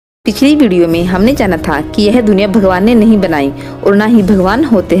पिछली वीडियो में हमने जाना था कि यह दुनिया भगवान ने नहीं बनाई और ना ही भगवान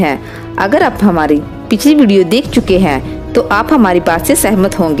होते हैं। अगर आप हमारी पिछली वीडियो देख चुके हैं तो आप हमारी बात से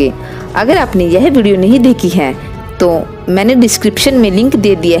सहमत होंगे। अगर आपने यह वीडियो नहीं देखी है तो मैंने डिस्क्रिप्शन में लिंक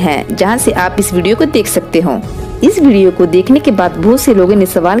दे दिया है जहां से आप इस वीडियो को देख सकते हो। इस वीडियो को देखने के बाद बहुत से लोगों ने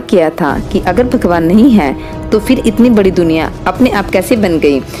सवाल किया था कि अगर भगवान नहीं है तो फिर इतनी बड़ी दुनिया अपने आप कैसे बन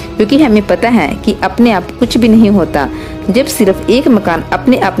गई, क्योंकि हमें पता है कि अपने आप कुछ भी नहीं होता। जब सिर्फ एक मकान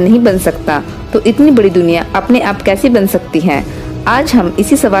अपने आप नहीं बन सकता तो इतनी बड़ी दुनिया अपने आप कैसे बन सकती है। आज हम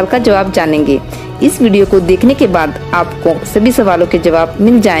इसी सवाल का जवाब जानेंगे। इस वीडियो को देखने के बाद आपको सभी सवालों के जवाब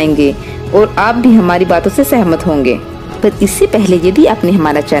मिल जाएंगे और आप भी हमारी बातों से सहमत होंगे। पर इससे पहले यदि आपने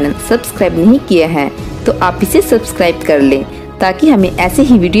हमारा चैनल सब्सक्राइब नहीं किया है तो आप इसे सब्सक्राइब कर लें ताकि हमें ऐसे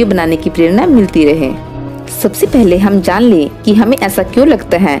ही वीडियो बनाने की प्रेरणा मिलती रहे। सबसे पहले हम जान लें कि हमें ऐसा क्यों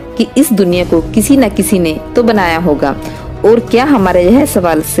लगता है कि इस दुनिया को किसी न किसी ने तो बनाया होगा, और क्या हमारा यह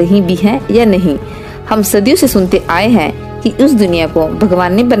सवाल सही भी है या नहीं। हम सदियों से सुनते आए हैं कि उस दुनिया को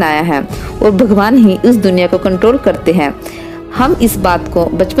भगवान ने बनाया है और भगवान ही उस दुनिया को कंट्रोल करते हैं। हम इस बात को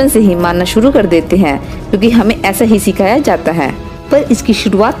बचपन से ही मानना शुरू कर देते हैं क्योंकि हमें ऐसा ही सिखाया जाता है। पर इसकी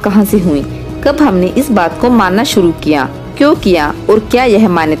शुरुआत कहाँ से हुई, कब हमने इस बात को मानना शुरू किया, क्यों किया और क्या यह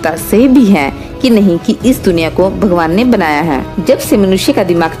मान्यता सही भी है कि नहीं कि इस दुनिया को भगवान ने बनाया है। जब से मनुष्य का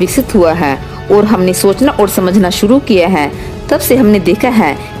दिमाग विकसित हुआ है और हमने सोचना और समझना शुरू किया है, तब से हमने देखा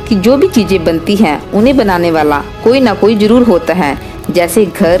है कि जो भी चीजें बनती हैं उन्हें बनाने वाला कोई ना कोई जरूर होता है। जैसे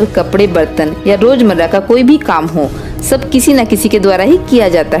घर, कपड़े, बर्तन या रोजमर्रा का कोई भी काम हो, सब किसी न किसी के द्वारा ही किया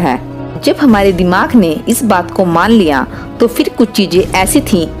जाता है। जब हमारे दिमाग ने इस बात को मान लिया तो फिर कुछ चीजें ऐसी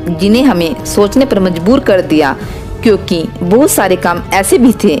थीं जिन्हें हमें सोचने पर मजबूर कर दिया, क्योंकि बहुत सारे काम ऐसे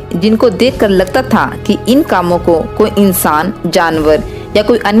भी थे जिनको देखकर लगता था कि इन कामों को कोई इंसान, जानवर या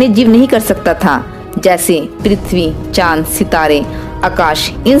कोई अन्य जीव नहीं कर सकता था। जैसे पृथ्वी, चांद, सितारे, आकाश,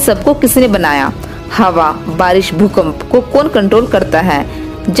 इन सबको किसने बनाया? हवा, बारिश, भूकंप को कौन कंट्रोल करता है?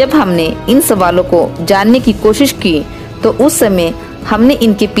 जब हमने इन सवालों को जानने की कोशिश की तो उस समय हमने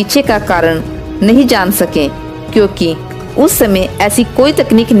इनके पीछे का कारण नहीं जान सके, क्योंकि उस समय ऐसी कोई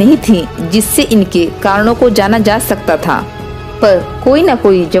तकनीक नहीं थी जिससे इनके कारणों को जाना जा सकता था। पर कोई ना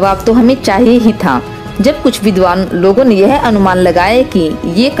कोई जवाब तो हमें चाहिए ही था। जब कुछ विद्वान लोगों ने यह अनुमान लगाया कि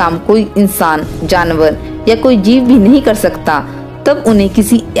ये काम कोई इंसान, जानवर या कोई जीव भी नहीं कर सकता, तब उन्हें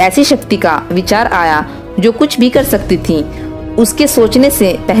किसी ऐसी शक्ति का विचार आया जो कुछ भी कर सकती थी। उसके सोचने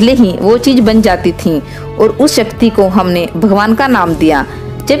से पहले ही वो चीज बन जाती थी और उस शक्ति को हमने भगवान का नाम दिया।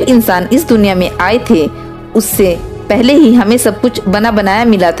 जब इंसान इस दुनिया में आए थे उससे पहले ही हमें सब कुछ बना बनाया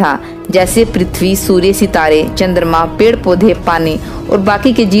मिला था, जैसे पृथ्वी, सूर्य, सितारे, चंद्रमा, पेड़ पौधे, पानी और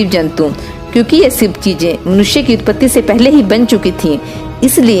बाकी के जीव जंतु। क्योंकि ये सब चीजें मनुष्य की उत्पत्ति से पहले ही बन चुकी थी,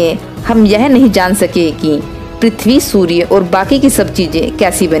 इसलिए हम यह नहीं जान सके कि पृथ्वी, सूर्य और बाकी की सब चीजें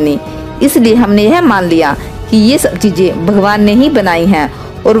कैसी बनी। इसलिए हमने यह मान लिया कि ये सब चीजें भगवान ने ही बनाई हैं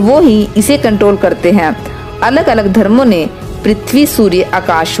और वो ही इसे कंट्रोल करते हैं। अलग अलग धर्मों ने पृथ्वी, सूर्य,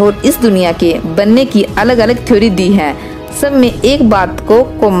 आकाश और इस दुनिया के बनने की अलग अलग थ्योरी दी है। सब में एक बात को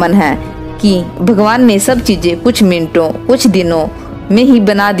कॉमन है कि भगवान ने सब चीजें कुछ मिनटों, कुछ दिनों में ही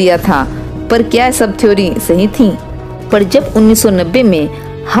बना दिया था। पर क्या सब थ्योरी सही थी? पर जब 1990 में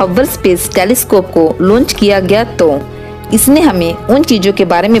हबल स्पेस टेलीस्कोप को लॉन्च किया गया तो इसने हमें उन चीजों के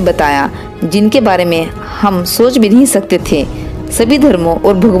बारे में बताया जिनके बारे में हम सोच भी नहीं सकते थे। सभी धर्मों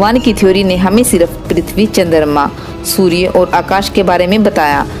और भगवान की थ्योरी ने हमें सिर्फ पृथ्वी, चंद्रमा, सूर्य और आकाश के बारे में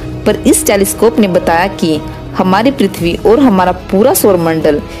बताया, पर इस टेलीस्कोप ने बताया कि हमारी पृथ्वी और हमारा पूरा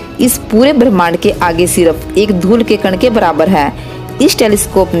सौरमंडल इस पूरे ब्रह्मांड के आगे सिर्फ एक धूल के कण के बराबर है। इस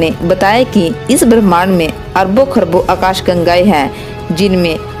टेलीस्कोप ने बताया कि इस ब्रह्मांड में अरबों खरबों आकाशगंगाएं हैं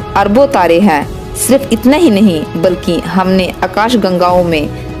जिनमें अरबों तारे हैं। सिर्फ इतना ही नहीं बल्कि हमने आकाशगंगाओं में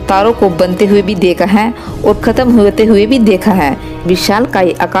तारों को बनते हुए भी देखा है और खत्म होते हुए भी देखा है।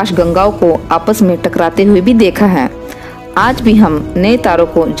 विशालकाय आकाशगंगाओं को आपस में टकराते हुए भी देखा है। आज भी हम नए तारों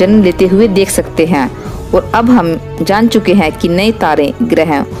को जन्म लेते हुए देख सकते हैं और अब हम जान चुके हैं कि नए तारे,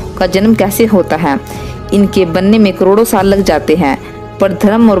 ग्रहों का जन्म कैसे होता है। इनके बनने में करोड़ों साल लग जाते हैं। पर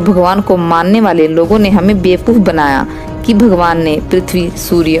धर्म और भगवान को मानने वाले लोगों ने हमें बेवकूफ बनाया कि भगवान ने पृथ्वी,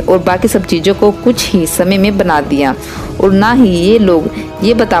 सूर्य और बाकी सब चीजों को कुछ ही समय में बना दिया, और ना ही ये लोग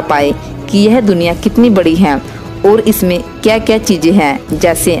ये बता पाए कि यह दुनिया कितनी बड़ी है और इसमें क्या क्या चीजें हैं,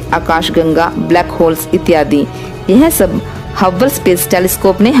 जैसे आकाशगंगा, ब्लैक होल्स इत्यादि। यह सब हबल स्पेस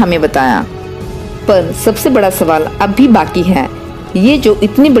टेलीस्कोप ने हमें बताया। पर सबसे बड़ा सवाल अब भी बाकी है। ये जो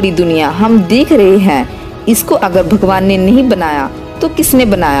इतनी बड़ी दुनिया हम देख रहे हैं, इसको अगर भगवान ने नहीं बनाया तो किसने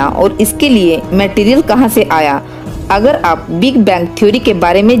बनाया और इसके लिए मटेरियल कहाँ से आया? अगर आप बिग बैंग थ्योरी के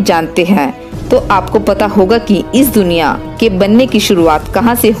बारे में जानते हैं तो आपको पता होगा कि इस दुनिया के बनने की शुरुआत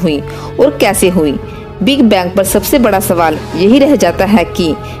कहाँ से हुई और कैसे हुई। बिग बैंग पर सबसे बड़ा सवाल यही रह जाता है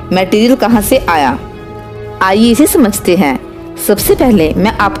कि मटेरियल कहाँ से आया। आइए इसे समझते हैं। सबसे पहले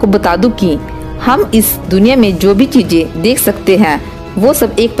मैं आपको बता दूं कि हम इस दुनिया में जो भी चीजें देख सकते हैं वो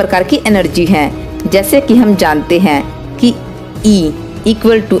सब एक प्रकार की एनर्जी है। जैसे कि हम जानते हैं कि E =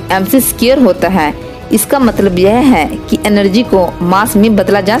 mc² होता है। इसका मतलब यह है कि एनर्जी को मास में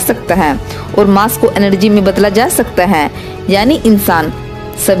बदला जा सकता है और मास को एनर्जी में बदला जा सकता है। यानी इंसान,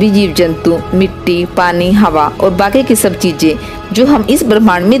 सभी जीव जंतु, मिट्टी, पानी, हवा और बाकी की सब चीजें जो हम इस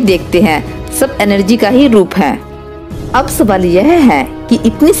ब्रह्मांड में देखते हैं सब एनर्जी का ही रूप है। अब सवाल यह है कि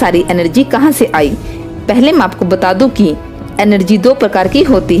इतनी सारी एनर्जी कहाँ से आई। पहले मैं आपको बता दूं कि एनर्जी दो प्रकार की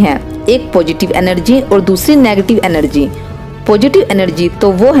होती है, एक पॉजिटिव एनर्जी और दूसरी नेगेटिव एनर्जी। पॉजिटिव एनर्जी तो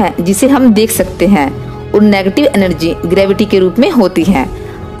वो है जिसे हम देख सकते हैं और नेगेटिव एनर्जी ग्रेविटी के रूप में होती है।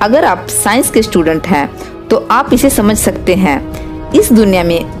 अगर आप साइंस के स्टूडेंट हैं तो आप इसे समझ सकते हैं। इस दुनिया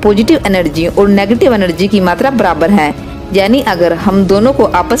में पॉजिटिव एनर्जी और नेगेटिव एनर्जी की मात्रा बराबर है। यानी अगर हम दोनों को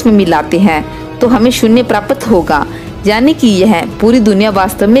आपस में मिलाते हैं तो हमें शून्य प्राप्त होगा। यानी कि यह पूरी दुनिया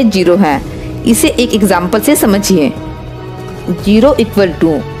वास्तव में जीरो है। इसे एक एग्जाम्पल से समझिए। 0 =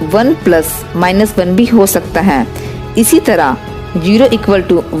 1 + -1 भी हो सकता है। इसी तरह 0 =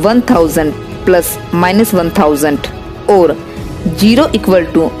 1000 + -1000 और 0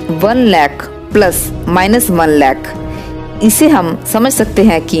 = 1 लाख + -1 लाख। इसे हम समझ सकते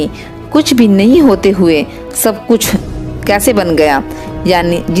हैं कि कुछ भी नहीं होते हुए सब कुछ कैसे बन गया।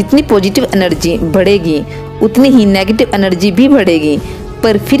 यानी जितनी पॉजिटिव एनर्जी बढ़ेगी उतनी ही नेगेटिव एनर्जी भी बढ़ेगी,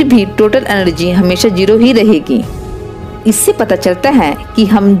 पर फिर भी टोटल एनर्जी हमेशा जीरो ही रहेगी। इससे पता चलता है कि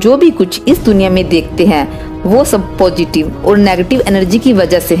हम जो भी कुछ इस दुनिया में देखते हैं वो सब पॉजिटिव और नेगेटिव एनर्जी की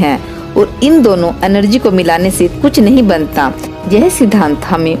वजह से है और इन दोनों एनर्जी को मिलाने से कुछ नहीं बनता। यह सिद्धांत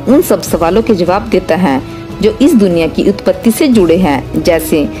हमें उन सब सवालों के जवाब देता है जो इस दुनिया की उत्पत्ति से जुड़े हैं।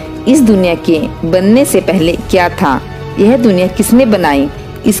 जैसे इस दुनिया के बनने से पहले क्या था, यह दुनिया किसने बनाई,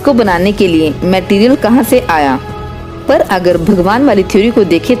 इसको बनाने के लिए मटेरियल कहाँ से आया। पर अगर भगवान वाली थ्योरी को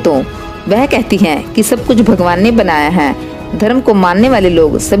देखें तो वह कहती है कि सब कुछ भगवान ने बनाया है। धर्म को मानने वाले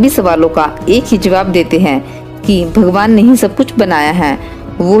लोग सभी सवालों का एक ही जवाब देते हैं कि भगवान ने ही सब कुछ बनाया है,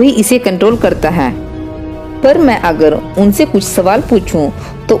 वो ही इसे कंट्रोल करता है। पर मैं अगर उनसे कुछ सवाल पूछूं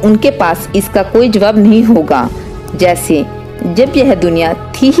तो उनके पास इसका कोई जवाब नहीं होगा। जैसे जब यह दुनिया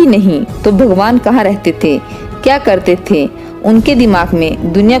थी ही नहीं तो भगवान कहाँ रहते थे, क्या करते थे, उनके दिमाग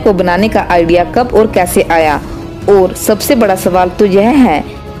में दुनिया को बनाने का आइडिया कब और कैसे आया। और सबसे बड़ा सवाल तो यह है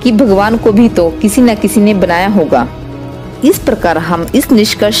कि भगवान को भी तो किसी न किसी ने बनाया होगा। इस प्रकार हम इस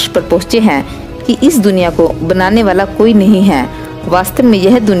निष्कर्ष पर पहुँचे हैं कि इस दुनिया को बनाने वाला कोई नहीं है। वास्तव में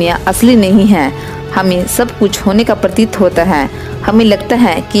यह दुनिया असली नहीं है। हमें सब कुछ होने का प्रतीत होता है। हमें लगता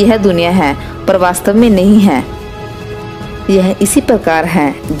है कि यह दुनिया है पर वास्तव में नहीं है। यह इसी प्रकार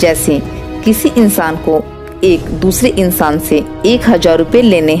है जैसे किसी इंसान को एक दूसरे इंसान से 1000 रुपये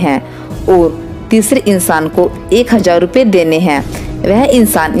लेने हैं और तीसरे इंसान को 1000 रुपये देने हैं। वह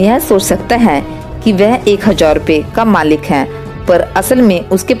इंसान यह सोच सकता है कि वह 1000 रुपये का मालिक है, पर असल में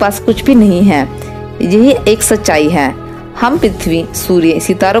उसके पास कुछ भी नहीं है। यही एक सच्चाई है। हम पृथ्वी, सूर्य,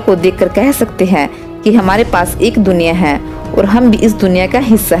 सितारों को देखकर कह सकते हैं कि हमारे पास एक दुनिया है और हम भी इस दुनिया का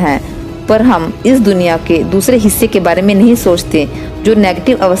हिस्सा हैं, पर हम इस दुनिया के दूसरे हिस्से के बारे में नहीं सोचते जो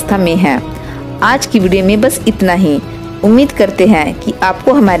नेगेटिव अवस्था में है। आज की वीडियो में बस इतना ही। उम्मीद करते हैं कि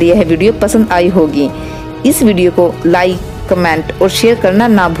आपको हमारी यह वीडियो पसंद आई होगी। इस वीडियो को लाइक, कमेंट और शेयर करना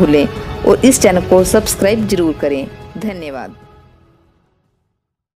ना भूलें और इस चैनल को सब्सक्राइब जरूर करें। धन्यवाद।